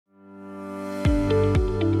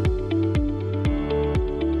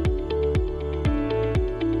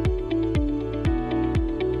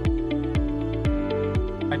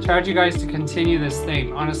encourage you guys to continue this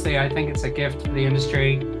theme. Honestly, I think it's a gift for the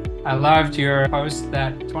industry. I loved your post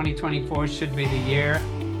that 2024 should be the year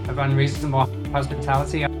of unreasonable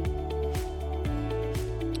hospitality.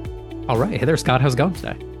 All right. Hey there, Scott. How's it going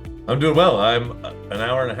today? I'm doing well. I'm an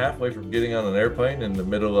hour and a half away from getting on an airplane in the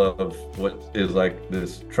middle of what is like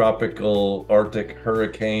this tropical Arctic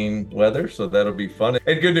hurricane weather. So that'll be fun.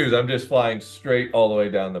 And good news, I'm just flying straight all the way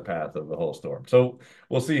down the path of the whole storm. So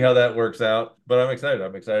we'll see how that works out. But I'm excited.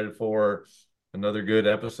 I'm excited for another good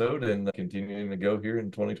episode and continuing to go here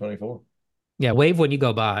in 2024. Yeah, wave when you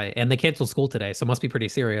go by. And they canceled school today, so it must be pretty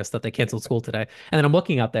serious that they canceled school today. And then I'm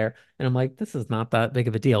looking out there and I'm like, this is not that big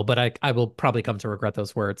of a deal, but I will probably come to regret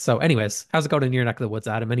those words. So anyways, how's it going in your neck of the woods,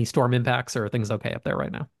 Adam? Any storm impacts or are things okay up there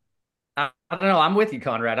right now? I don't know. I'm with you,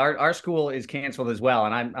 Conrad. Our school is canceled as well,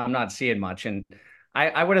 and I'm not seeing much. And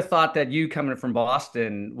I would have thought that you coming from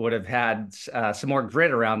Boston would have had some more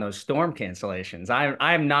grit around those storm cancellations.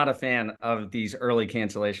 I'm not a fan of these early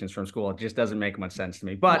cancellations from school. It just doesn't make much sense to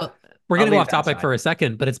me. But Well, we're I'll going to go leave off that topic aside. for a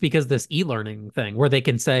second, but it's because this e-learning thing where they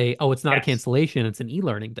can say, oh, it's not a Yes. cancellation, it's an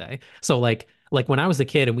e-learning day. So like when I was a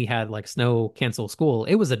kid and we had like snow cancel school,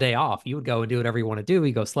 it was a day off. You would go and do whatever you want to do.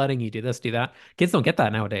 You go sledding, you do this, do that. Kids don't get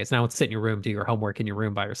that nowadays. Now it's sit in your room, do your homework in your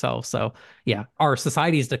room by yourself. So yeah, our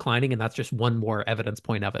society is declining, and that's just one more evidence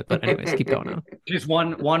point of it. But anyways, keep going on. Just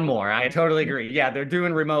one more. I totally agree. Yeah, they're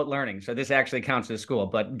doing remote learning, so this actually counts as school,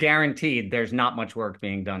 but guaranteed there's not much work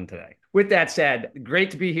being done today. With that said,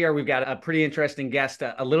 great to be here. We've got a pretty interesting guest,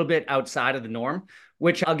 a little bit outside of the norm,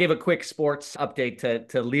 which I'll give a quick sports update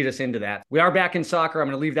to lead us into that. We are back in soccer. I'm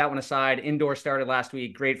going to leave that one aside. Indoor started last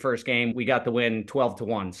week. Great first game. We got the win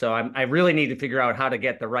 12-1. So I really need to figure out how to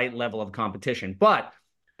get the right level of competition. But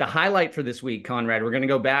the highlight for this week, Conrad, we're going to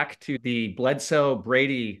go back to the Bledsoe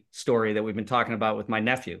Brady story that we've been talking about with my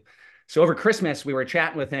nephew. So over Christmas, we were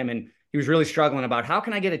chatting with him, and he was really struggling about how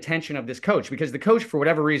can I get attention of this coach? Because the coach, for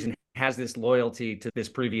whatever reason, has this loyalty to this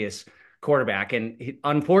previous quarterback. And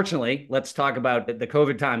unfortunately, let's talk about the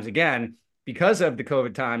COVID times again. Because of the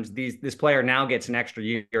COVID times, this player now gets an extra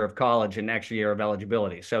year of college and an extra year of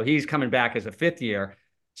eligibility. So he's coming back as a fifth year.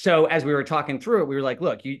 So as we were talking through it, we were like,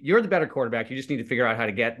 look, you're the better quarterback. You just need to figure out how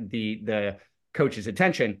to get the coach's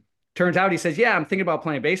attention. Turns out he says, yeah, I'm thinking about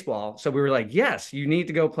playing baseball. So we were like, yes, you need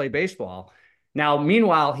to go play baseball. Now,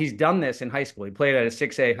 meanwhile, he's done this in high school. He played at a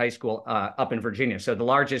 6A high school up in Virginia. So the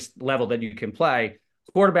largest level that you can play.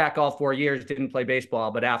 Quarterback all 4 years, didn't play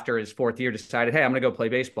baseball, but after his fourth year decided, hey, I'm going to go play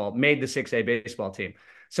baseball, made the 6A baseball team.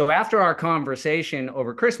 So after our conversation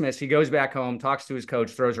over Christmas, he goes back home, talks to his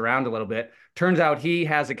coach, throws around a little bit. Turns out he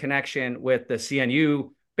has a connection with the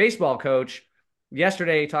CNU baseball coach.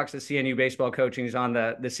 Yesterday, he talks to the CNU baseball coach, and he's on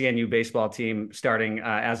the CNU baseball team starting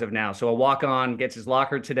as of now. So a walk-on gets his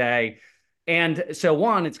locker today. And so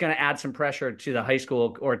one, it's going to add some pressure to the high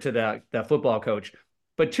school or to the football coach.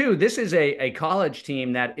 But two, this is a college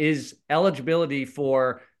team that is eligibility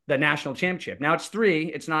for the national championship. Now it's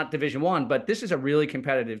three, it's not Division I, but this is a really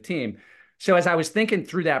competitive team. So as I was thinking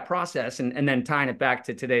through that process and then tying it back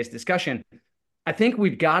to today's discussion, I think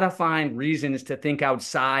we've got to find reasons to think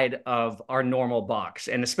outside of our normal box.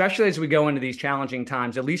 And especially as we go into these challenging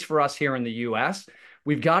times, at least for us here in the US,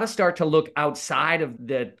 we've got to start to look outside of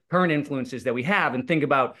the current influences that we have and think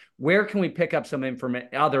about where can we pick up some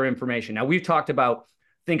other information. Now, we've talked about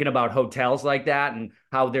thinking about hotels like that and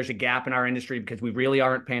how there's a gap in our industry because we really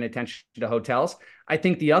aren't paying attention to hotels. I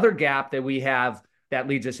think the other gap that we have that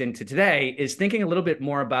leads us into today is thinking a little bit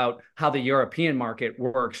more about how the European market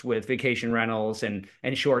works with vacation rentals and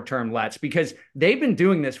short-term lets, because they've been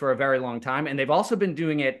doing this for a very long time, and they've also been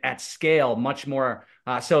doing it at scale much more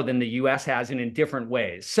so than the US has, and in different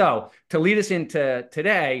ways. So to lead us into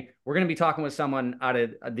today, we're going to be talking with someone out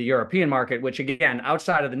of the European market, which again,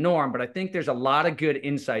 outside of the norm, but I think there's a lot of good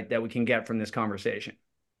insight that we can get from this conversation.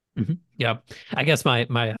 Yeah. I guess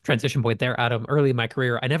my transition point there, Adam, early in my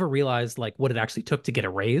career, I never realized like what it actually took to get a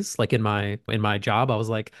raise. Like in my job, I was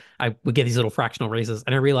like, I would get these little fractional raises.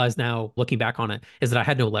 And I realize now, looking back on it, is that I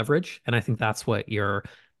had no leverage. And I think that's what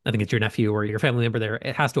I think it's your nephew or your family member there.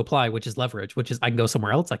 It has to apply, which is leverage, which is I can go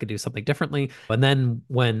somewhere else. I could do something differently. And then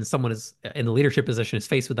when someone is in the leadership position is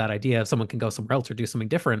faced with that idea of someone can go somewhere else or do something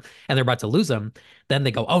different and they're about to lose them, then they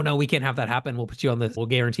go, oh no, we can't have that happen. We'll put you on this. We'll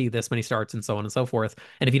guarantee this many starts and so on and so forth.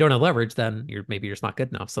 And if you don't have leverage, then maybe you're just not good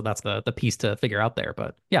enough. So that's the piece to figure out there.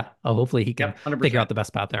 But yeah, hopefully he can Yep, 100%. figure out the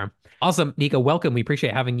best path there. Awesome. Niko, welcome. We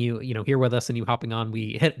appreciate having you, here with us and you hopping on.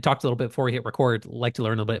 Talked a little bit before we hit record. Like to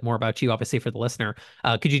learn a little bit more about you, obviously, for the listener.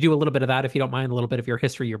 Could you do a little bit of that, if you don't mind, a little bit of your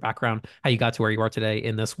history, your background, how you got to where you are today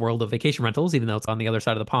in this world of vacation rentals, even though it's on the other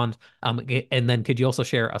side of the pond? And then could you also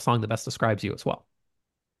share a song that best describes you as well?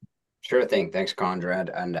 Sure thing. Thanks, Conrad,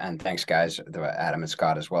 and thanks, guys, Adam and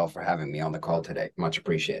Scott as well for having me on the call today. Much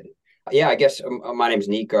appreciated. Yeah, I guess my name's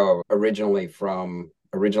Niko, originally from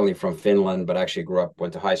Finland, but actually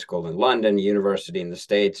went to high school in London, university in the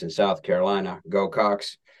States in South Carolina, go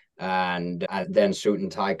Cox, and then suit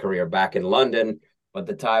and tie career back in London. But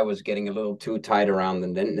the tie was getting a little too tight around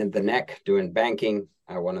the neck, doing banking,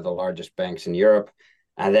 one of the largest banks in Europe,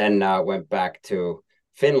 and then went back to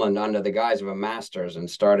Finland under the guise of a master's and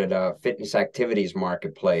started a fitness activities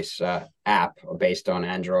marketplace app based on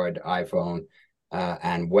Android, iPhone,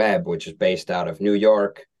 and web, which is based out of New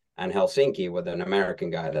York and Helsinki with an American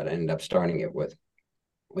guy that I ended up starting it with.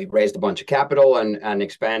 We raised a bunch of capital and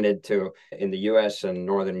expanded to in the US and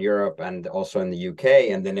Northern Europe and also in the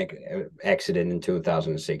UK, and then exited in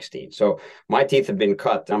 2016. So my teeth have been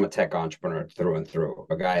cut. I'm a tech entrepreneur through and through,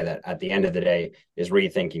 a guy that at the end of the day is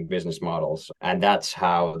rethinking business models. And that's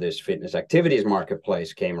how this fitness activities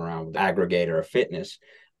marketplace came around, with aggregator of fitness.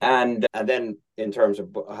 And then in terms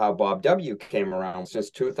of how Bob W came around, since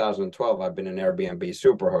 2012, I've been an Airbnb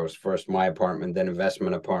superhost, first my apartment, then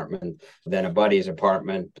investment apartment, then a buddy's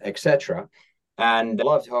apartment, etc. And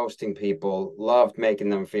loved hosting people, loved making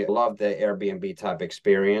them feel, loved the Airbnb type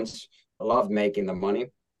experience, loved making the money.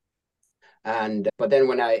 But then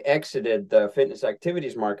when I exited the fitness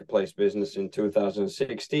activities marketplace business in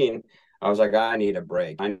 2016, I was like, I need a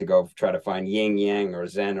break. I need to go try to find yin yang or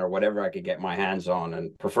zen or whatever I could get my hands on,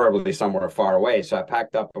 and preferably somewhere far away. So I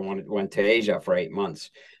packed up and went to Asia for 8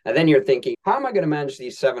 months. And then you're thinking, how am I going to manage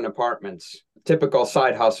these 7 apartments? Typical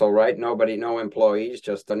side hustle, right? Nobody, no employees,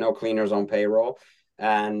 just no cleaners on payroll.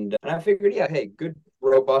 And I figured, yeah, hey, good,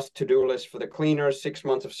 robust to-do list for the cleaners, 6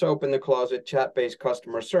 months of soap in the closet, chat-based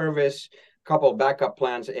customer service, couple of backup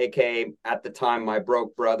plans, aka at the time my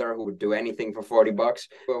broke brother who would do anything for $40,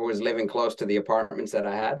 who was living close to the apartments that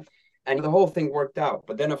I had. And the whole thing worked out.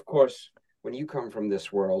 But then, of course, when you come from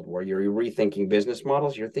this world where you're rethinking business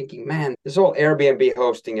models, you're thinking, man, this whole Airbnb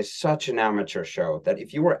hosting is such an amateur show that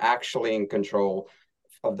if you were actually in control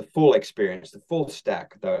of the full experience, the full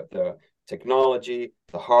stack, the technology,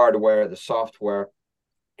 the hardware, the software,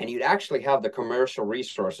 and you'd actually have the commercial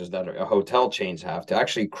resources that hotel chains have to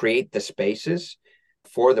actually create the spaces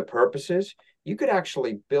for the purposes, you could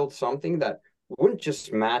actually build something that wouldn't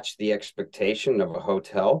just match the expectation of a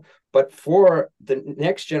hotel, but for the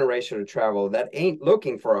next generation of travel that ain't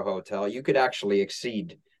looking for a hotel, you could actually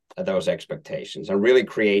exceed those expectations and really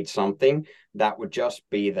create something that would just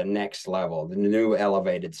be the next level, the new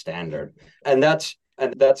elevated standard. And that's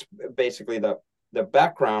basically the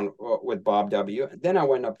background with Bob W. Then I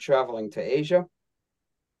went up traveling to Asia,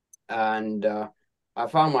 and I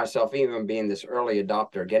found myself even being this early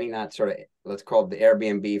adopter, getting that sort of, let's call it the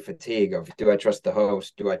Airbnb fatigue of, do I trust the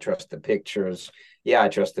host? Do I trust the pictures? Yeah, I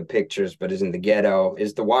trust the pictures, but isn't the ghetto?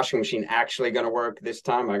 Is the washing machine actually going to work this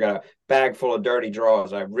time? I got a bag full of dirty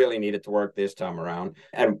drawers. I really need it to work this time around.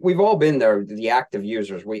 And we've all been there, the active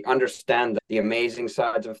users. We understand the amazing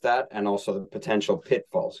sides of that and also the potential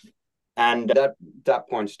pitfalls. And at that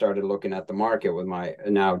point started looking at the market with my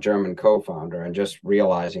now German co-founder and just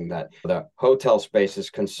realizing that the hotel space is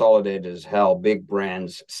consolidated as hell, big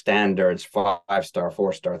brands, standards, 5-star,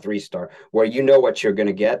 4-star, 3-star, where you know what you're going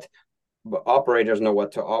to get. Operators know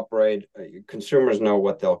what to operate, consumers know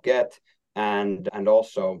what they'll get, and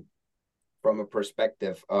also from a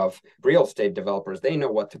perspective of real estate developers, they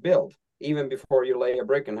know what to build. Even before you lay a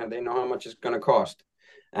brick, and they know how much it's going to cost.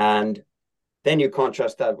 And then you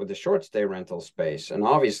contrast that with the short stay rental space. And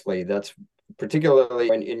obviously that's particularly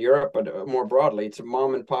in Europe, but more broadly, it's a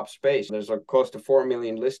mom and pop space. There's close to 4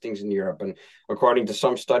 million listings in Europe. And according to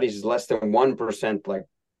some studies, it's less than 1% like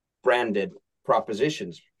branded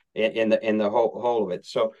propositions in the whole of it.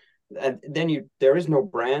 So, and then there is no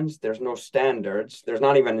brands, there's no standards, there's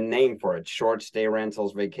not even a name for it. Short stay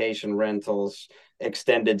rentals, vacation rentals,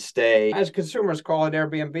 extended stay, as consumers call it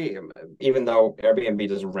Airbnb, even though Airbnb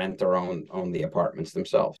doesn't rent or own the apartments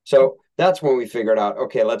themselves. So that's when we figured out,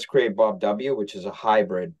 okay, let's create Bob W, which is a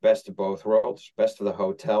hybrid, best of both worlds, best of the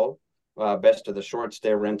hotel, best of the short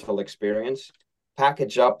stay rental experience,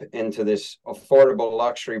 package up into this affordable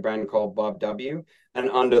luxury brand called Bob W. And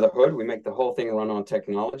under the hood, we make the whole thing run on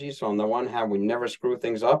technology. So on the one hand, we never screw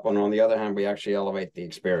things up. And on the other hand, we actually elevate the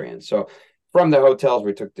experience. So from the hotels,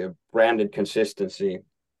 we took the branded consistency,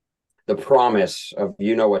 the promise of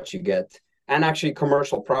you know what you get, and actually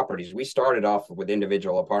commercial properties. We started off with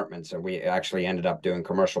individual apartments, and we actually ended up doing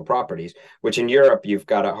commercial properties, which in Europe, you've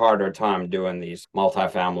got a harder time doing these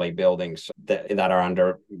multifamily buildings that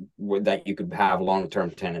are that you could have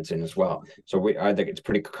long-term tenants in as well. So I think it's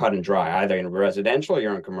pretty cut and dry. Either in residential or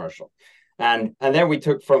you're in commercial. And then we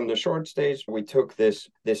took from the short stays, we took this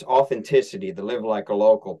authenticity, the live like a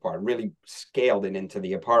local part, really scaled it into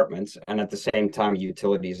the apartments, and at the same time,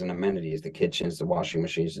 utilities and amenities, the kitchens, the washing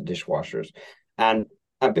machines, the dishwashers. And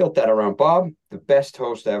I built that around Bob, the best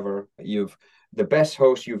host ever. The best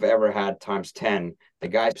host you've ever had times 10. The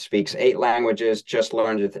guy speaks 8 languages, just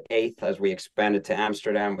learned the 8th as we expanded to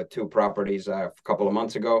Amsterdam with 2 properties a couple of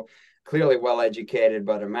months ago. Clearly well educated,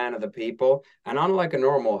 but a man of the people. And unlike a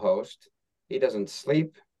normal host, he doesn't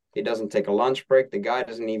sleep. He doesn't take a lunch break. The guy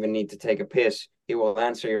doesn't even need to take a piss. He will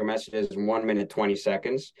answer your messages in 1 minute, 20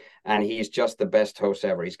 seconds. And he's just the best host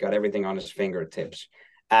ever. He's got everything on his fingertips.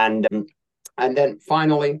 And then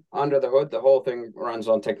finally, under the hood, the whole thing runs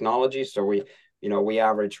on technology. So we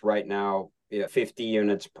average right now 50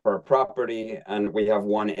 units per property, and we have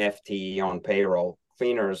 1 FTE on payroll.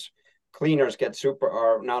 Cleaners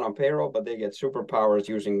are not on payroll, but they get superpowers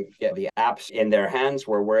using the apps in their hands,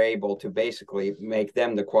 where we're able to basically make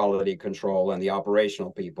them the quality control and the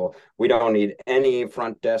operational people. We don't need any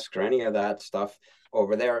front desk or any of that stuff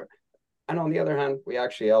over there. And on the other hand, we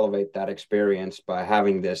actually elevate that experience by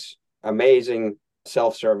having this amazing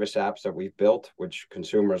self-service apps that we've built, which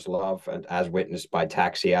consumers love, and as witnessed by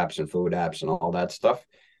taxi apps and food apps and all that stuff.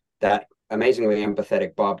 That amazingly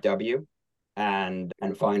empathetic Bob W. And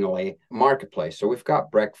finally, marketplace. So we've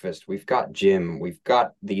got breakfast, we've got gym, we've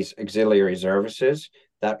got these auxiliary services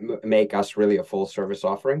that make us really a full service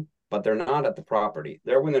offering, but they're not at the property.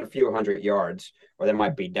 They're within a few hundred yards, or they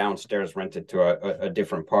might be downstairs rented to a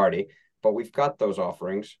different party. But we've got those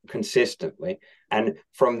offerings consistently. And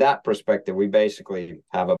from that perspective, we basically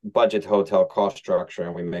have a budget hotel cost structure,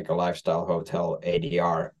 and we make a lifestyle hotel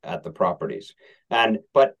ADR at the properties.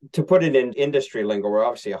 But to put it in industry lingo, we're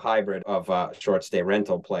obviously a hybrid of a short stay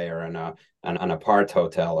rental player and an apart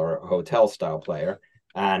hotel or a hotel style player.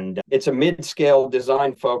 And it's a mid-scale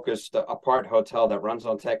design focused apart hotel that runs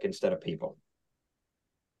on tech instead of people.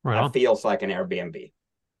 Right on. That feels like an Airbnb.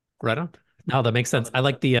 Right on. No, that makes sense. I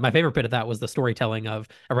like my favorite bit of that was the storytelling of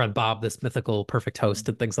around Bob, this mythical perfect host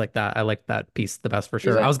and things like that. I like that piece the best for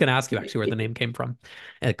sure. I was going to ask you actually where the name came from,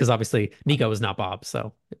 because obviously Niko is not Bob,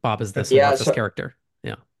 so Bob is this amorphous character.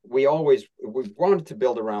 Yeah, we wanted to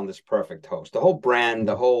build around this perfect host. The whole brand,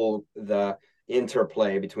 the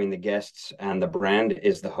interplay between the guests and the brand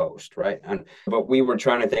is the host, right? But we were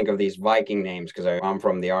trying to think of these Viking names because I'm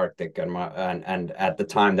from the Arctic, and at the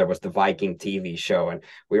time there was the Viking TV show, and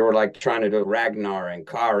we were like trying to do Ragnar and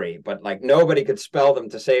Kari, but like nobody could spell them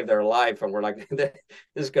to save their life, and we're like, this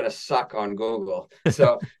is gonna suck on Google.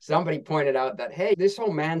 So somebody pointed out that, hey, this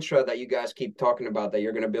whole mantra that you guys keep talking about, that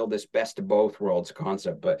you're gonna build this best of both worlds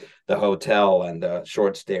concept, but the hotel and the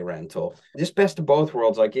short stay rental, this best of both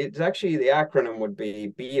worlds, like it's actually the acronym would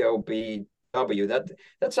be BOBW.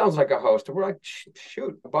 That sounds like a host. We're like,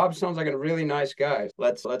 shoot, Bob sounds like a really nice guy.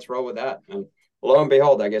 Let's roll with that. And lo and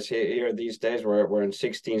behold, I guess here these days we're in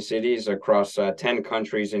 16 cities across 10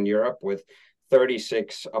 countries in Europe with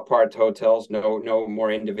 36 apart hotels. No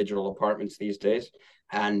more individual apartments these days,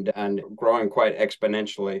 and growing quite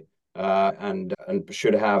exponentially. And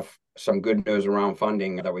should have some good news around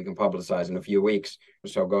funding that we can publicize in a few weeks.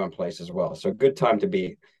 So go in place as well. So good time to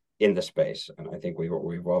be in the space, and I think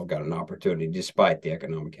we've all got an opportunity despite the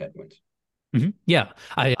economic headwinds. Mm-hmm. Yeah,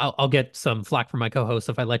 I'll get some flack from my co-host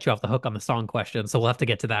if I let you off the hook on the song question, so we'll have to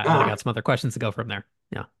get to that. And then I got some other questions to go from there.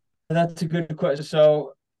 Yeah, that's a good question.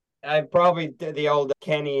 So I probably did the old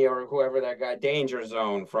Kenny or whoever that guy, Danger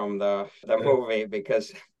Zone from the movie,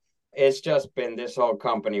 because it's just been, this whole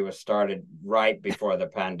company was started right before the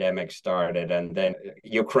pandemic started, and then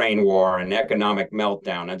Ukraine war and economic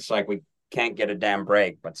meltdown. It's like we can't get a damn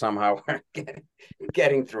break, but somehow we're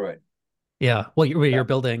getting through it. Yeah, well, you're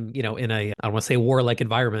building, in a, I don't want to say warlike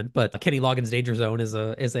environment, but Kenny Loggins' Danger Zone is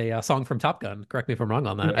a song from Top Gun. Correct me if I'm wrong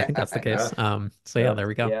on that. I think that's the case. So yeah, there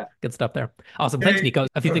we go. Yeah. Good stuff there. Awesome. Thanks, Niko.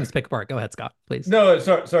 A few things to pick apart. Go ahead, Scott, please. No,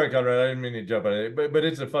 sorry, Conrad. I didn't mean to jump on it, but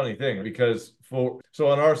it's a funny thing because so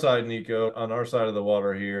on our side, Niko, on our side of the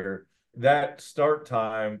water here, that start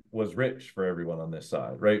time was rich for everyone on this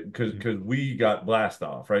side, right? Because we got blast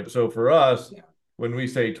off, right? So for us, when we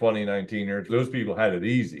say 2019, those people had it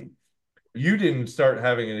easy. You didn't start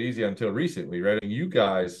having it easy until recently, right? You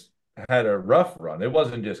guys had a rough run. It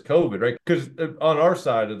wasn't just COVID, right? Because on our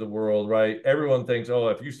side of the world, right, everyone thinks, oh,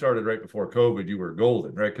 if you started right before COVID, you were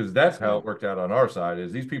golden, right? Because that's how it worked out on our side,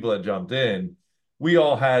 is these people that jumped in, we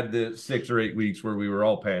all had the 6 or 8 weeks where we were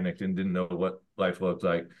all panicked and didn't know what life looked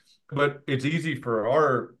like. But it's easy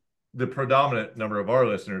for the predominant number of our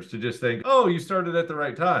listeners to just think, oh, you started at the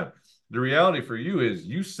right time. The reality for you is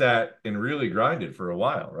you sat and really grinded for a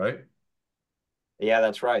while, right? Yeah,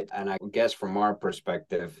 that's right. And I guess from our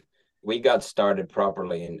perspective, we got started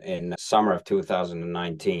properly in summer of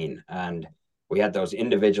 2019, and we had those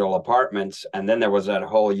individual apartments, and then there was that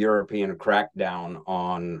whole European crackdown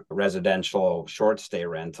on residential short stay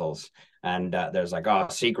rentals. And there's like, oh,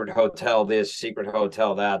 secret hotel this, secret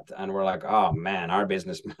hotel that. And we're like, oh man, our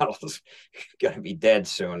business model is going to be dead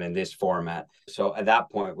soon in this format. So at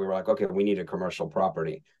that point, we were like, okay, we need a commercial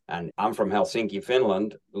property. And I'm from Helsinki,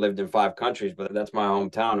 Finland, lived in 5 countries, but that's my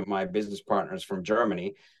hometown. And my business partner's from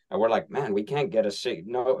Germany. And we're like, man, we can't get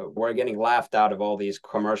no, we're getting laughed out of all these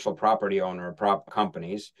commercial property owner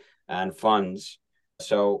companies and funds.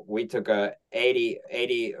 So we took a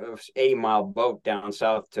 80 mile boat down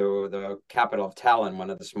south to the capital of Tallinn, one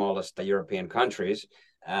of the smallest European countries,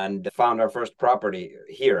 and found our first property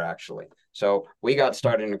here, actually. So we got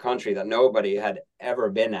started in a country that nobody had ever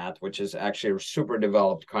been at, which is actually a super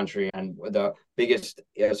developed country and the biggest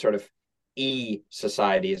sort of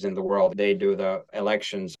societies in the world. They do the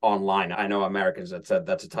elections online. I know Americans, that's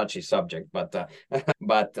a touchy subject, but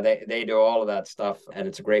but they do all of that stuff, and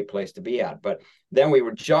it's a great place to be at. But then we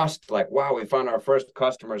were just like, wow, we found our first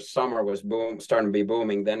customers. Summer was starting to be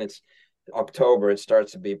booming. Then it's October, it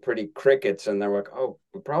starts to be pretty crickets, and they're like, oh,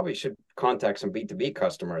 we probably should contact some B2B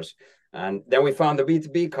customers. And then we found the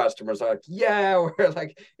B2B customers. Like, yeah, we're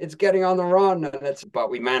like, it's getting on the run, but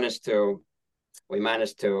we managed to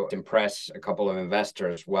impress a couple of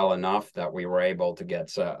investors well enough that we were able to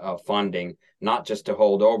get funding, not just to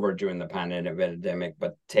hold over during the pandemic,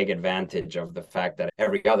 but take advantage of the fact that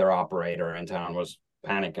every other operator in town was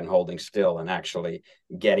panic and holding still and actually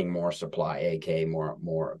getting more supply, aka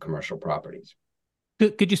more commercial properties.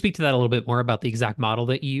 Could you speak to that a little bit more about the exact model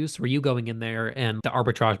that you use? Were you going in there, and the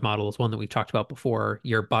arbitrage model is one that we've talked about before?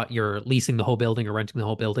 You're leasing the whole building or renting the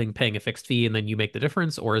whole building, paying a fixed fee, and then you make the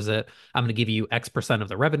difference? Or is it, I'm going to give you X% of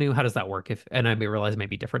the revenue? How does that work? And I may realize it may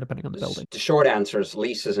be different depending on the building. The short answer is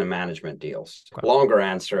leases and management deals. Okay. Longer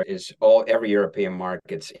answer is every European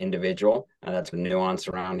market's individual, and that's a nuance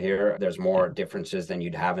around here. There's more differences than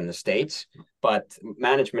you'd have in the States, but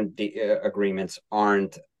management agreements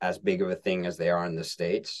aren't as big of a thing as they are in the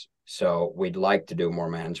States. So we'd like to do more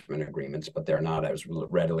management agreements, but they're not as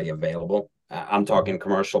readily available. I'm talking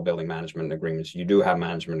commercial building management agreements. You do have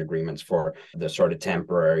management agreements for the sort of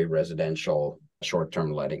temporary residential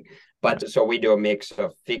short-term letting. But so we do a mix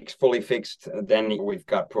of fully fixed, then we've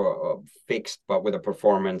got fixed, but with a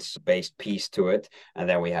performance-based piece to it. And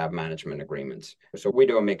then we have management agreements. So we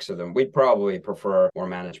do a mix of them. We'd probably prefer more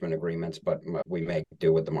management agreements, but we make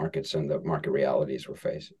do with the markets and the market realities we're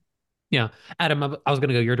facing. Yeah. Adam, I was going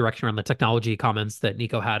to go your direction around the technology comments that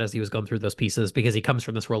Niko had as he was going through those pieces, because he comes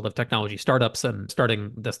from this world of technology startups and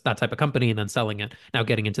starting that type of company and then selling it, now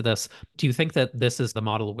getting into this. Do you think that this is the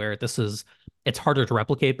model where it's harder to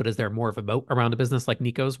replicate, but is there more of a moat around a business like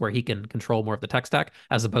Niko's where he can control more of the tech stack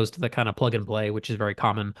as opposed to the kind of plug and play, which is very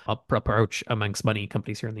common approach amongst money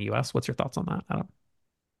companies here in the US? What's your thoughts on that, Adam?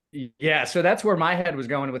 Yeah, so that's where my head was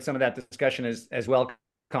going with some of that discussion as well,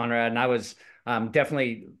 Conrad. And I was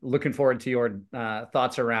definitely looking forward to your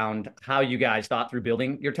thoughts around how you guys thought through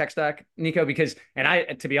building your tech stack, Niko, because,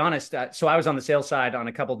 and to be honest, so I was on the sales side on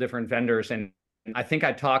a couple different vendors, and I think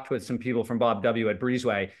I talked with some people from Bob W at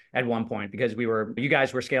Breezeway at one point, because you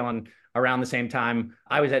guys were scaling around the same time.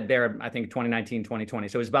 I was there, I think 2019, 2020.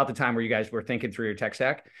 So it was about the time where you guys were thinking through your tech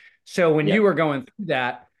stack. So when you were going through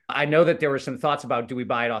that, I know that there were some thoughts about, do we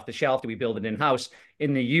buy it off the shelf? Do we build it in-house?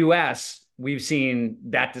 In the US, we've seen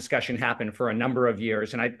that discussion happen for a number of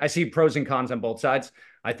years. And I see pros and cons on both sides.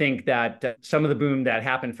 I think that some of the boom that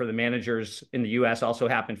happened for the managers in the US also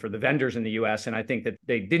happened for the vendors in the US. And I think that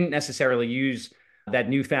they didn't necessarily use that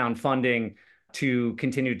newfound funding to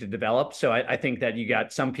continue to develop. So I think that you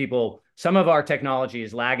got some of our technology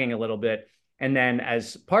is lagging a little bit. And then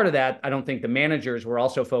as part of that, I don't think the managers were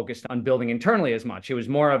also focused on building internally as much. It was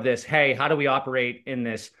more of this, hey, how do we operate in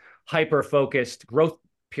this hyper-focused growth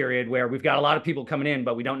period where we've got a lot of people coming in,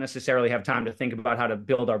 but we don't necessarily have time to think about how to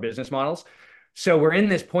build our business models. So we're in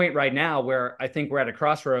this point right now where I think we're at a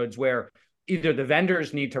crossroads where either the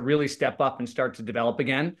vendors need to really step up and start to develop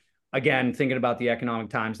again. Again, thinking about the economic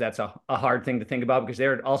times, that's a hard thing to think about because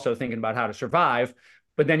they're also thinking about how to survive.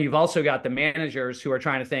 But then you've also got the managers who are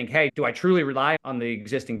trying to think, hey, do I truly rely on the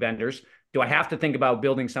existing vendors? Do I have to think about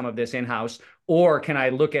building some of this in-house? Or can I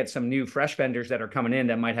look at some new fresh vendors that are coming in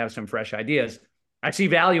that might have some fresh ideas? I see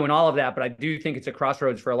value in all of that, but I do think it's a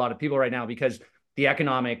crossroads for a lot of people right now because the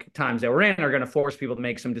economic times that we're in are going to force people to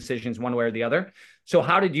make some decisions one way or the other. So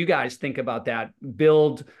how did you guys think about that?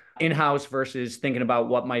 Build in-house versus thinking about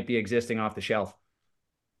what might be existing off the shelf?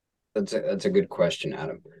 That's a good question,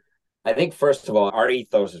 Adam. I think, first of all, our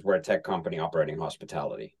ethos is we're a tech company operating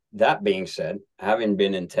hospitality. That being said, having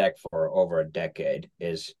been in tech for over a decade,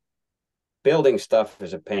 is building stuff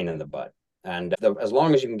is a pain in the butt. And as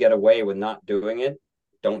long as you can get away with not doing it,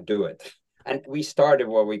 don't do it. And we started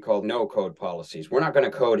what we call no code policies. We're not going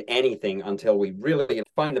to code anything until we really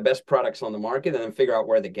find the best products on the market and then figure out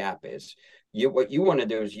where the gap is. What you want to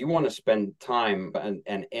do is you want to spend time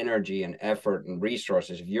and energy and effort and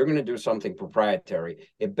resources. If you're going to do something proprietary,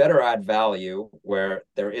 it better add value where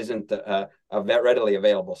there isn't a readily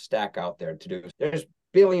available stack out there to do. There's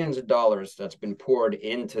billions of dollars that's been poured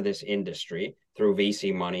into this industry through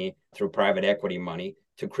VC money, through private equity money,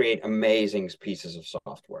 to create amazing pieces of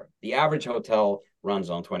software. The average hotel runs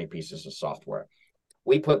on 20 pieces of software.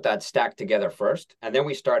 We put that stack together first, and then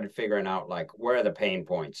we started figuring out, like, where are the pain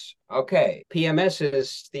points? Okay,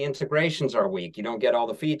 PMSs, the integrations are weak. You don't get all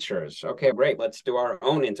the features. Okay, great. Let's do our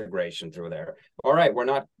own integration through there. All right, we're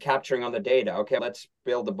not capturing on the data. Okay, let's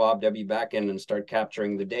build the Bob W backend and start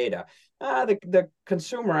capturing the data. The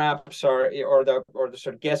consumer apps or the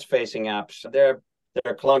sort of guest facing apps,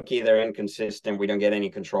 they're clunky, they're inconsistent, we don't get any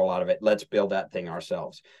control out of it. Let's build that thing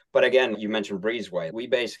ourselves. But again, you mentioned Breezeway.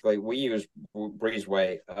 We use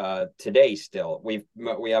Breezeway today still. We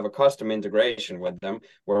have a custom integration with them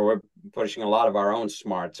where we're pushing a lot of our own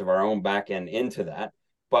smarts of our own backend into that.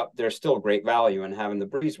 But there's still great value in having the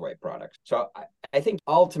Breezeway product. So I think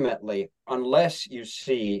ultimately, unless you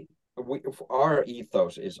see our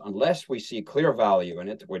ethos is, unless we see clear value in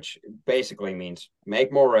it, which basically means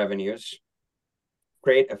make more revenues,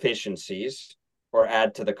 create efficiencies, or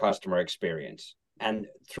add to the customer experience. And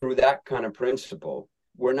through that kind of principle,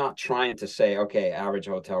 we're not trying to say, okay, average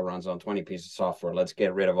hotel runs on 20 pieces of software, let's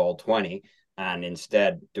get rid of all 20 and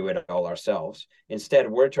instead do it all ourselves. Instead,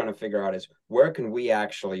 we're trying to figure out is where can we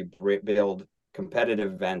actually build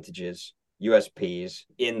competitive advantages, USPs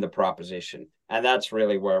in the proposition. And that's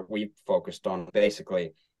really where we focused on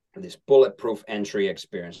basically this bulletproof entry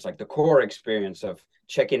experience, like the core experience of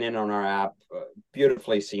checking in on our app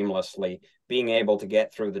beautifully seamlessly, being able to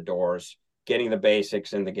get through the doors, getting the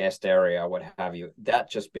basics in the guest area, what have you, that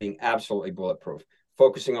just being absolutely bulletproof,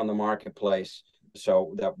 focusing on the marketplace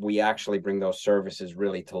so that we actually bring those services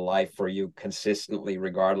really to life for you consistently,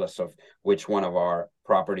 regardless of which one of our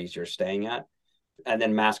properties you're staying at. And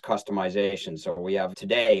then mass customization. So we have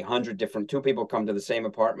today 100 different, two people come to the same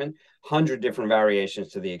apartment, 100 different variations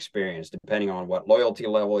to the experience, depending on what loyalty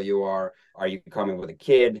level you are. Are you coming with a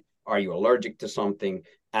kid? Are you allergic to something?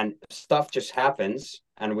 And stuff just happens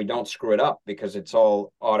and we don't screw it up because it's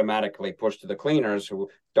all automatically pushed to the cleaners who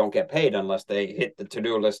don't get paid unless they hit the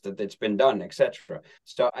to-do list that it's been done, etc.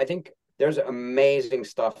 So I think there's amazing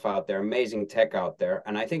stuff out there, amazing tech out there.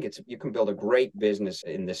 And I think you can build a great business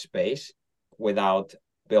in this space without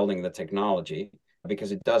building the technology,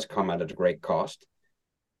 because it does come at a great cost.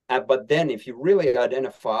 But then if you really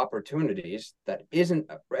identify opportunities that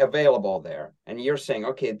isn't available there, and you're saying,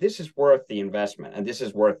 okay, this is worth the investment and this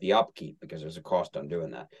is worth the upkeep because there's a cost on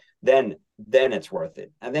doing that, then it's worth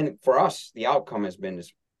it. And then for us, the outcome has been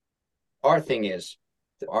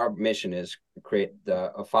our mission is create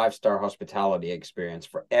a 5-star hospitality experience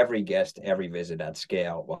for every guest, every visit at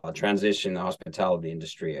scale, while transition the hospitality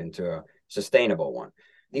industry into a sustainable one.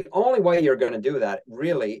 The only way you're going to do that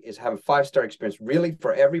really is have a 5-star experience really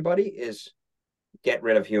for everybody is get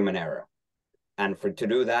rid of human error. And to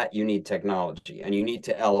do that, you need technology and you need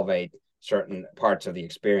to elevate certain parts of the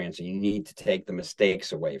experience and you need to take the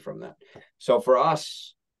mistakes away from that. So for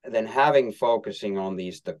us, then focusing on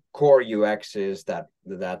the core UXs, that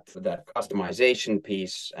customization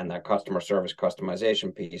piece and that customer service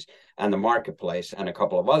customization piece and the marketplace and a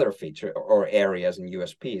couple of other features or areas and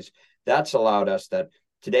USPs, that's allowed us that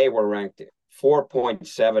today we're ranked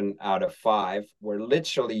 4.7 out of 5. We're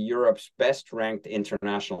literally Europe's best ranked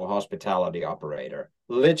international hospitality operator.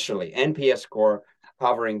 Literally NPS score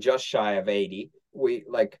hovering just shy of 80.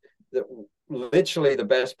 Literally the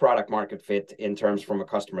best product market fit in terms from a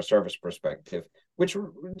customer service perspective, which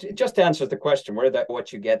just answers the question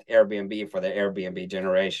what you get Airbnb for the Airbnb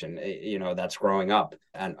generation, that's growing up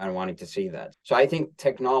and wanting to see that. So I think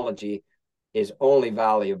technology is only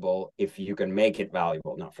valuable if you can make it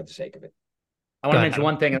valuable, not for the sake of it. I want to mention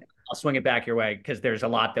one thing, and I'll swing it back your way because there's a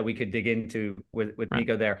lot that we could dig into with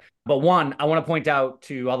Niko there. But one, I want to point out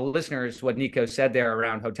to all the listeners what Niko said there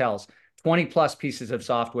around hotels. 20 plus pieces of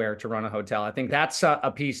software to run a hotel. I think that's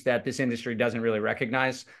a piece that this industry doesn't really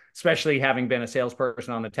recognize, especially having been a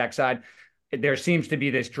salesperson on the tech side. there seems to be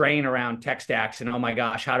this drain around tech stacks and, oh my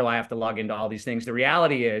gosh, how do I have to log into all these things? The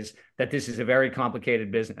reality is that this is a very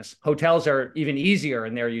complicated business. Hotels are even easier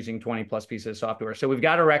and they're using 20 plus pieces of software. So we've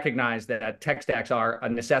got to recognize that tech stacks are a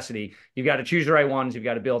necessity. You've got to choose the right ones. You've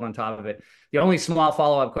got to build on top of it. The only small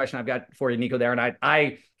follow-up question I've got for you, Niko, there, and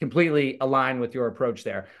I completely align with your approach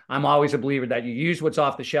there. I'm always a believer that you use what's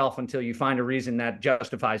off the shelf until you find a reason that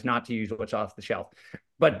justifies not to use what's off the shelf.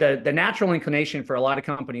 But the natural inclination for a lot of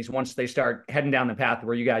companies, once they start heading down the path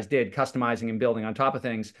where you guys did, customizing and building on top of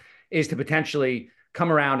things, is to potentially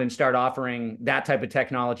come around and start offering that type of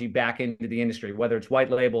technology back into the industry, whether it's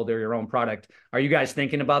white labeled or your own product. Are you guys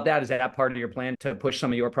thinking about that? Is that part of your plan to push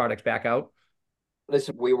some of your products back out?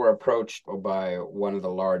 Listen, we were approached by one of the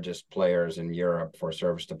largest players in Europe for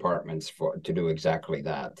service departments to do exactly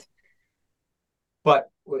that. But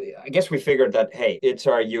I guess we figured that, hey, it's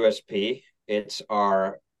our USP. It's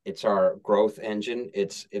our growth engine.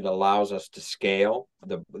 It allows us to scale.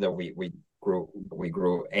 We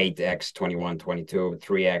grew 8x 21, 22,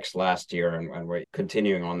 3x last year, and we're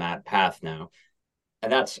continuing on that path now.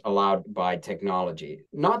 And that's allowed by technology.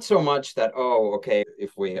 Not so much that, oh, okay,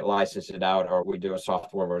 if we license it out or we do a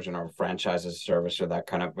software version or franchise as a service or that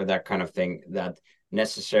kind of thing, that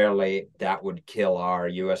necessarily that would kill our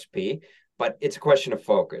USP. But it's a question of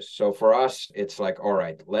focus. So for us, it's like, all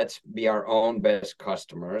right, let's be our own best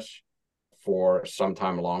customers for some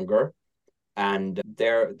time longer. And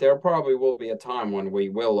there probably will be a time when we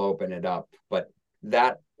will open it up. But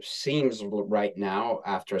that seems right now,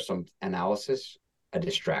 after some analysis, a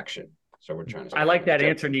distraction. So we're trying to. I like that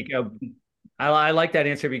answer, Niko. I like that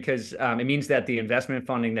answer because it means that the investment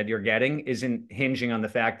funding that you're getting isn't hinging on the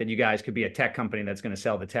fact that you guys could be a tech company that's going to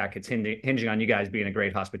sell the tech. It's hinging on you guys being a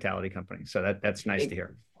great hospitality company. So that's nice to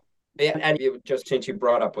hear. Yeah, and just since you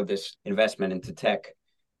brought up with this investment into tech,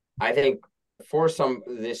 I think for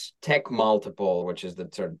this tech multiple, which is the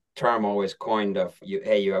sort of term always coined of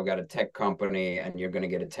you have got a tech company and you're going to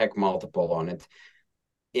get a tech multiple on it.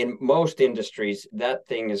 In most industries, that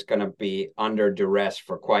thing is going to be under duress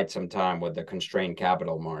for quite some time with the constrained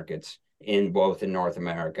capital markets in both in North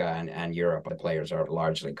America and Europe. The players are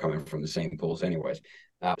largely coming from the same pools anyways.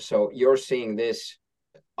 So you're seeing this.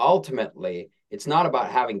 Ultimately, it's not about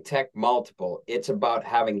having tech multiple. It's about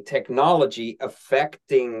having technology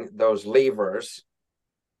affecting those levers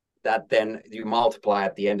that then you multiply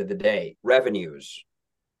at the end of the day. Revenues,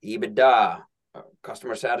 EBITDA,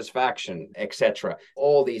 customer satisfaction, etc.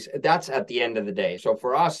 All these, that's at the end of the day. So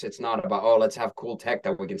for us, it's not about, oh, let's have cool tech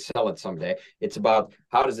that we can sell it someday. It's about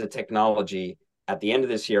how does the technology at the end of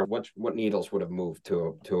this year, what needles would have moved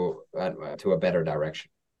to a better direction.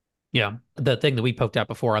 Yeah. The thing that we poked at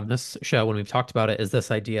before on this show when we've talked about it is this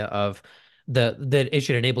idea of that it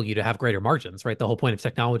should enable you to have greater margins, right? The whole point of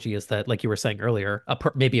technology is that, like you were saying earlier,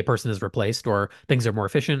 maybe a person is replaced or things are more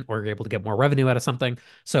efficient or you're able to get more revenue out of something.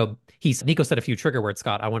 So Niko said a few trigger words,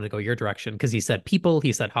 Scott. I wanted to go your direction because he said people,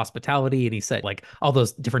 he said hospitality, and he said like all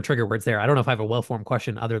those different trigger words there. I don't know if I have a well-formed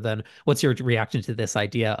question other than what's your reaction to this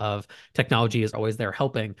idea of technology is always there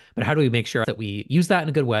helping, but how do we make sure that we use that in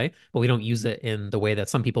a good way, but we don't use it in the way that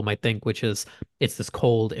some people might think, which is it's this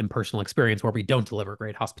cold, impersonal experience where we don't deliver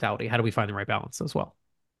great hospitality? How do we find the right balance as well?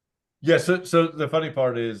 Yeah, so the funny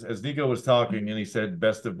part is, as Niko was talking and he said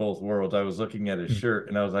best of both worlds, I was looking at his shirt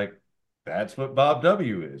and I was like, that's what Bob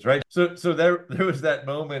W is, right? So there was that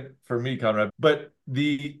moment for me, Conrad. But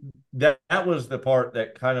that was the part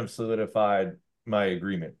that kind of solidified my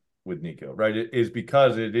agreement with Niko, right? It is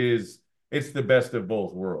because it's the best of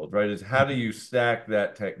both worlds, right? Is how do you stack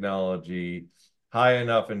that technology high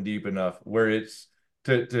enough and deep enough where it's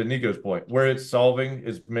to Niko's point, where it's solving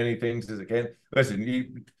as many things as it can.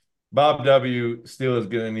 Listen, Bob W still is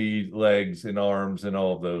going to need legs and arms and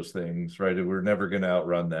all of those things, right? We're never going to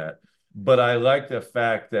outrun that. But I like the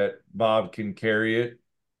fact that Bob can carry it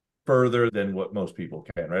further than what most people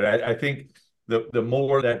can, right? I think the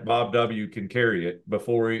more that Bob W can carry it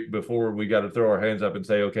before we got to throw our hands up and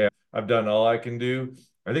say, okay, I've done all I can do.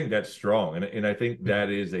 I think that's strong. And I think that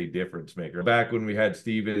is a difference maker. Back when we had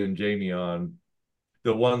Steven and Jamie on,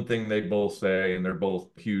 the one thing they both say, and they're both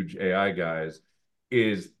huge AI guys,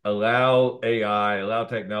 is allow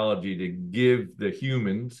technology to give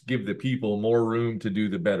the people more room to do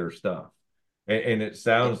the better stuff. And it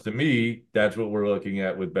sounds to me, that's what we're looking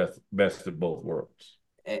at with best of both worlds.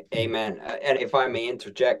 Amen. And if I may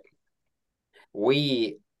interject,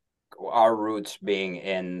 our roots being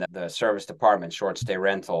in the service department, short stay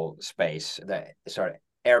rental space,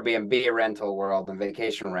 Airbnb rental world and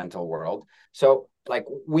vacation rental world. So like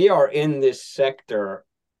we are in this sector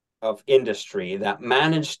of industry that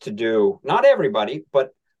managed to do, not everybody,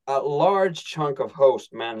 but a large chunk of hosts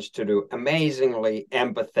manage to do amazingly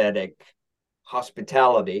empathetic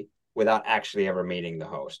hospitality without actually ever meeting the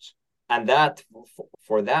hosts. And that,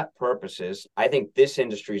 for that purposes, I think this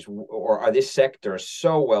industry's or this sector is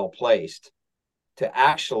so well placed to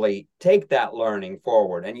actually take that learning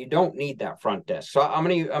forward. And you don't need that front desk. So I'm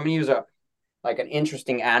gonna use an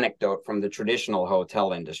interesting anecdote from the traditional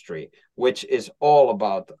hotel industry, which is all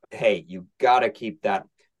about, hey, you gotta keep that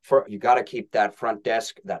front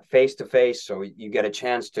desk, that face to face, so you get a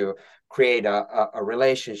chance to create a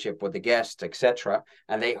relationship with the guests, etc.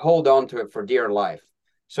 And they hold on to it for dear life.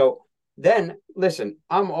 So then, listen,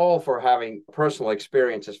 I'm all for having personal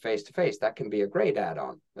experiences face to face. That can be a great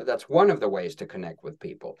add-on. That's one of the ways to connect with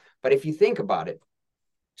people. But if you think about it,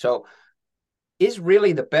 so is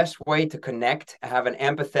really the best way to connect, have an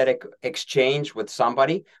empathetic exchange with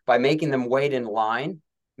somebody by making them wait in line,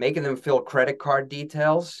 making them fill credit card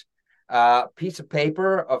details, piece of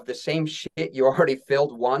paper of the same shit you already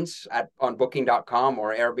filled once on booking.com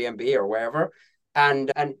or Airbnb or wherever,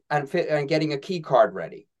 and getting a key card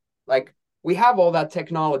ready. Like, we have all that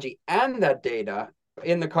technology and that data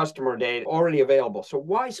in the customer data already available. So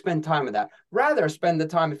why spend time with that? Rather spend the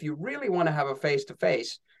time, if you really want to have a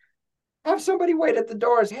face-to-face, have somebody wait at the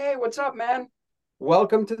doors. Hey, what's up, man?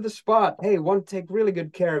 Welcome to the spot. Hey, want to take really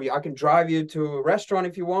good care of you. I can drive you to a restaurant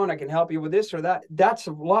if you want. I can help you with this or that. That's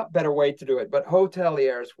a lot better way to do it. But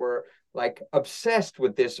hoteliers were like obsessed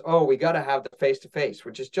with this. Oh, we got to have the face-to-face,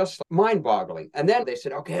 which is just mind-boggling. And then they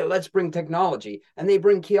said, okay, let's bring technology. And they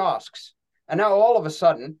bring kiosks. And now all of a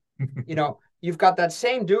sudden, you've got that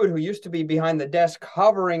same dude who used to be behind the desk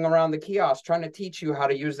hovering around the kiosk trying to teach you how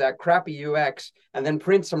to use that crappy UX and then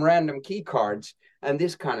print some random key cards and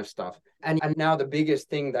this kind of stuff. And now the biggest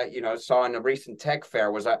thing that, saw in a recent tech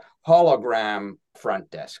fair was a hologram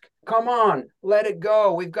front desk. Come on, let it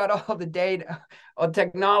go. We've got all the data,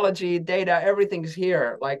 technology, data, everything's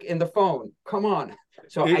here, like in the phone. Come on.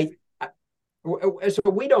 So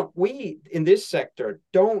we in this sector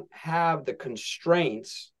don't have the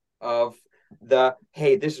constraints of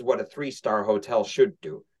hey, this is what a 3-star hotel should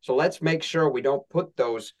do. So let's make sure we don't put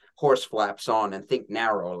those horse flaps on and think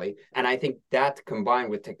narrowly. And I think that, combined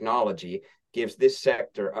with technology, gives this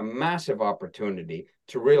sector a massive opportunity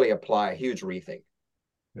to really apply a huge rethink.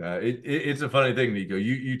 It's a funny thing, Niko.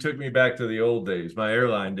 You took me back to the old days, my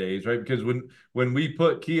airline days, right? Because when we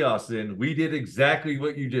put kiosks in, we did exactly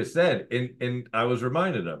what you just said. And I was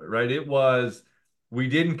reminded of it, right? It was, we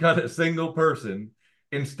didn't cut a single person.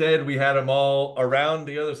 Instead, we had them all around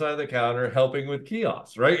the other side of the counter helping with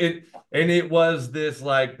kiosks, right? It was this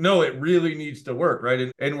like, no, it really needs to work,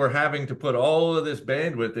 right? And we're having to put all of this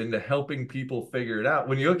bandwidth into helping people figure it out.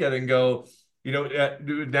 When you look at it and go,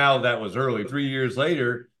 now that was early. 3 years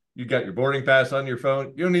later, you got your boarding pass on your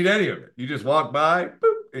phone. You don't need any of it. You just walk by,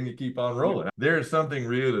 boop, and you keep on rolling. There's something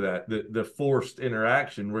real to that, the forced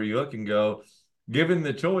interaction where you look and go, given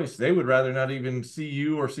the choice, they would rather not even see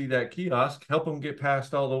you or see that kiosk. Help them get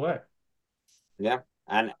past all the way. Yeah.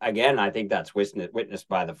 And again, I think that's witnessed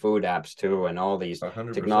by the food apps too, and all these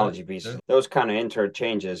 100%. technology pieces. Yeah. Those kind of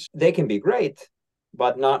interchanges, they can be great,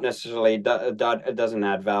 but not necessarily it doesn't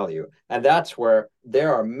add value. And that's where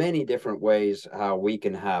there are many different ways how we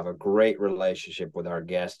can have a great relationship with our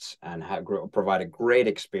guests and provide a great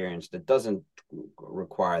experience that doesn't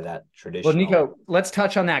require that traditional. Well, Niko, let's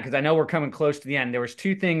touch on that, because I know we're coming close to the end. There was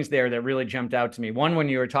 2 things there that really jumped out to me. One, when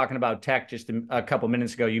you were talking about tech just a couple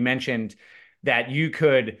minutes ago, you mentioned that you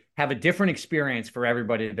could have a different experience for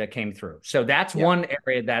everybody that came through. So that's one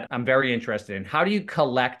area that I'm very interested in. How do you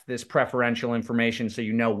collect this preferential information so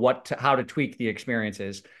you know how to tweak the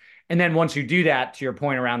experiences? And then once you do that, to your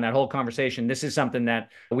point around that whole conversation, this is something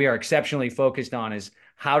that we are exceptionally focused on, is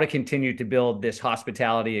how to continue to build this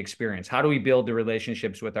hospitality experience. How do we build the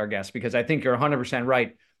relationships with our guests? Because I think you're 100%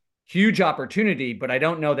 right. Huge opportunity, but I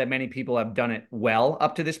don't know that many people have done it well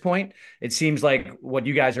up to this point. It seems like what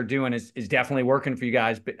you guys are doing is definitely working for you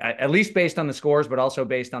guys, at least based on the scores, but also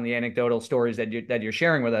based on the anecdotal stories that you're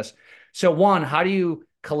sharing with us. So 1, how do you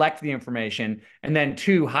collect the information? And then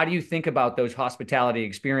 2, how do you think about those hospitality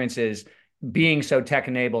experiences being so tech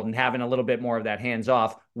enabled and having a little bit more of that hands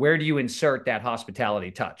off? Where do you insert that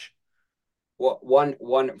hospitality touch? Well,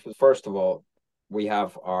 first of all, we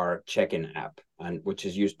have our check-in app, which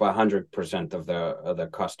is used by 100% of the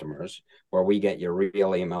customers, where we get your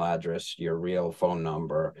real email address, your real phone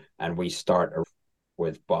number, and we start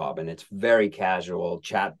with Bob. And it's very casual,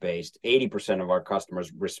 chat-based. 80% of our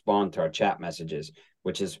customers respond to our chat messages,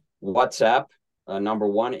 which is WhatsApp number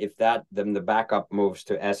one. If that, then the backup moves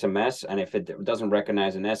to SMS. And if it doesn't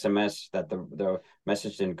recognize an SMS that the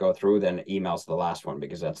message didn't go through, then email's the last one,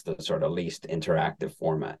 because that's the sort of least interactive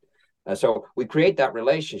format. So we create that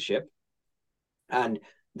relationship. And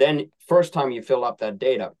then first time you fill up that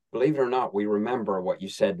data, believe it or not, we remember what you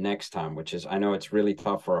said next time, which is, I know it's really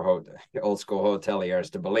tough for old school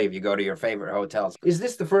hoteliers to believe. You go to your favorite hotels. Is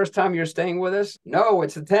this the first time you're staying with us? No,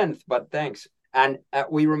 it's the 10th, but thanks. And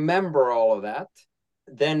we remember all of that.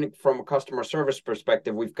 Then from a customer service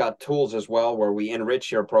perspective, we've got tools as well where we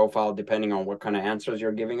enrich your profile depending on what kind of answers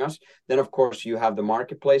you're giving us. Then, of course, you have the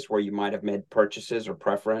marketplace where you might have made purchases or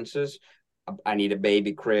preferences. I need a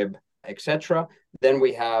baby crib, etc. Then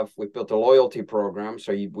we've built a loyalty program.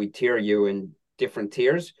 So we tier you in different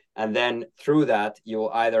tiers. And then through that, you'll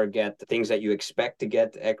either get things that you expect to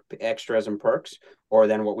get, extras and perks, or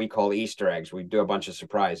then what we call Easter eggs. We do a bunch of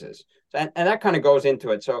surprises. And that kind of goes into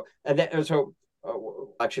it.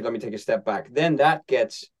 Actually, let me take a step back. Then that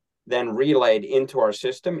gets then relayed into our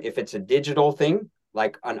system. If it's a digital thing,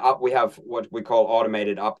 like we have what we call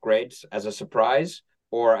automated upgrades as a surprise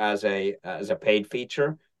or as a paid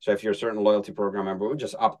feature. So if you're a certain loyalty program member, we'll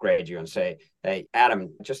just upgrade you and say, hey,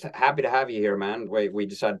 Adam, just happy to have you here, man. We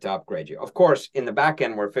decided to upgrade you. Of course, in the back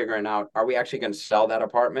end, we're figuring out, are we actually going to sell that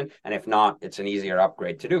apartment? And if not, it's an easier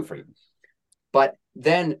upgrade to do for you. But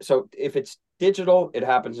then, so if it's digital, it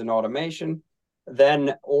happens in automation.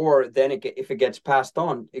 If it gets passed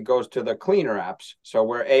on, it goes to the cleaner apps. So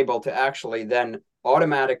we're able to actually then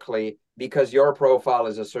automatically, because your profile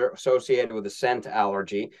is associated with a scent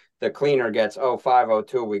allergy, the cleaner gets,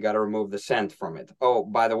 502, we got to remove the scent from it. Oh,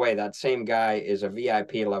 by the way, that same guy is a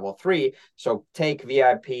VIP level 3. So take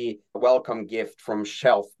VIP welcome gift from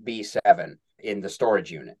shelf B7 in the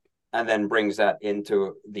storage unit, and then brings that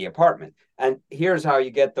into the apartment. And here's how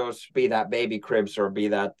you get those, be that baby cribs or be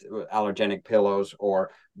that allergenic pillows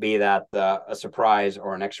or be that a surprise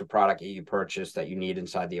or an extra product that you purchase that you need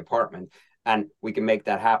inside the apartment. And we can make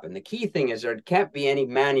that happen. The key thing is there can't be any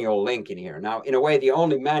manual link in here. Now, in a way, the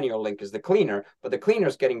only manual link is the cleaner, but the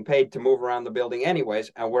cleaner's getting paid to move around the building anyways,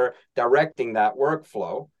 and we're directing that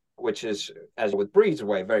workflow, which is, as with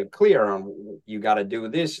Breezeway, very clear on you got to do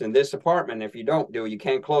this in this apartment. If you don't do, you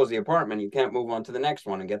can't close the apartment. You can't move on to the next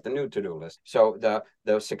one and get the new to-do list. So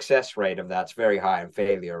the success rate of that's very high, and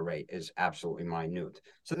failure rate is absolutely minute.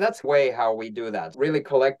 So that's the way how we do that. Really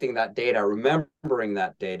collecting that data, remembering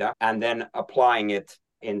that data, and then applying it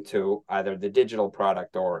into either the digital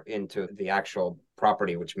product or into the actual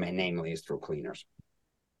property, which namely is through cleaners.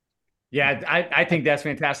 Yeah, I think that's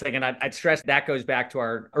fantastic. And I'd stress that goes back to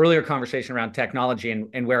our earlier conversation around technology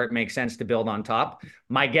and where it makes sense to build on top.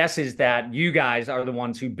 My guess is that you guys are the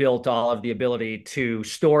ones who built all of the ability to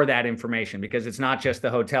store that information, because it's not just the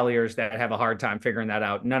hoteliers that have a hard time figuring that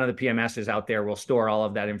out. None of the PMSs out there will store all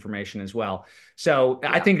of that information as well. So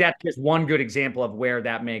yeah. I think that's just one good example of where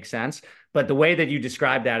that makes sense. But the way that you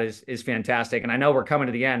describe that is fantastic. And I know we're coming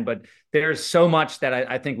to the end, but there's so much that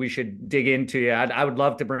I think we should dig into. I would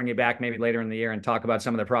love to bring you back maybe later in the year and talk about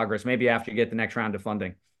some of the progress, maybe after you get the next round of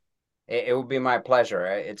funding. It would be my pleasure.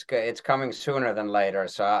 It's coming sooner than later,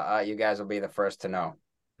 so you guys will be the first to know.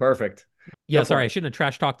 Perfect. Yeah, sorry, I shouldn't have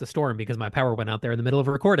trash talked the storm because my power went out there in the middle of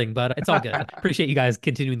a recording, but it's all good. Appreciate you guys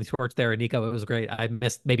continuing the torch there. And Niko, it was great. I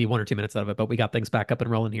missed maybe 1 or 2 minutes of it, but we got things back up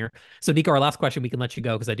and rolling here. So Niko, our last question, we can let you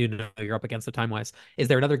go because I do know you're up against the time-wise. Is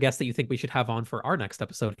there another guest that you think we should have on for our next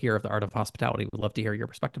episode here of The Art of Hospitality? We'd love to hear your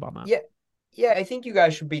perspective on that. Yeah, I think you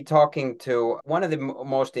guys should be talking to one of the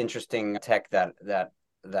most interesting tech that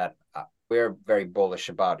we're very bullish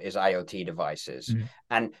about is IoT devices. Mm-hmm.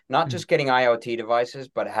 And not just getting IoT devices,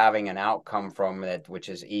 but having an outcome from it which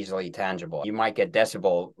is easily tangible. You might get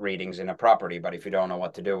decibel readings in a property, but if you don't know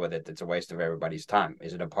what to do with it, it's a waste of everybody's time.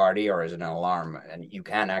 Is it a party or is it an alarm? And you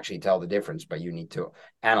can actually tell the difference, but you need to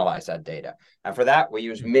analyze that data. And for that, we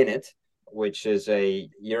use Minute, which is a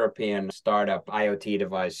European startup IoT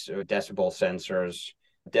device, decibel sensors,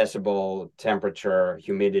 decibel temperature,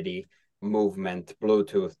 humidity, movement,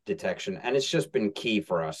 Bluetooth detection, and it's just been key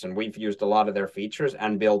for us. And we've used a lot of their features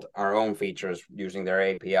and built our own features using their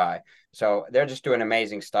API. So they're just doing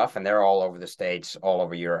amazing stuff, and they're all over the States, all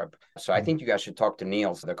over Europe. So I think you guys should talk to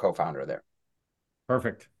Niels, the co-founder there.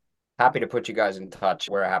 Perfect. Happy to put you guys in touch.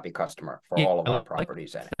 We're a happy customer for all of our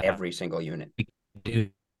properties and every single unit. Do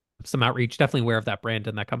some outreach, definitely aware of that brand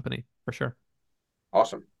and that company for sure.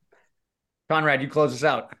 Awesome. Conrad, you close us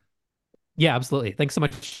out. Yeah, absolutely. Thanks so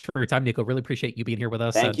much for your time, Niko. Really appreciate you being here with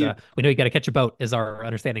us. Thank you. We know you got to catch a boat is our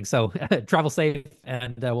understanding. So travel safe,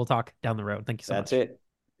 and we'll talk down the road. Thank you so much. That's it.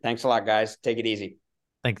 Thanks a lot, guys. Take it easy.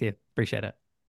 Thank you. Appreciate it.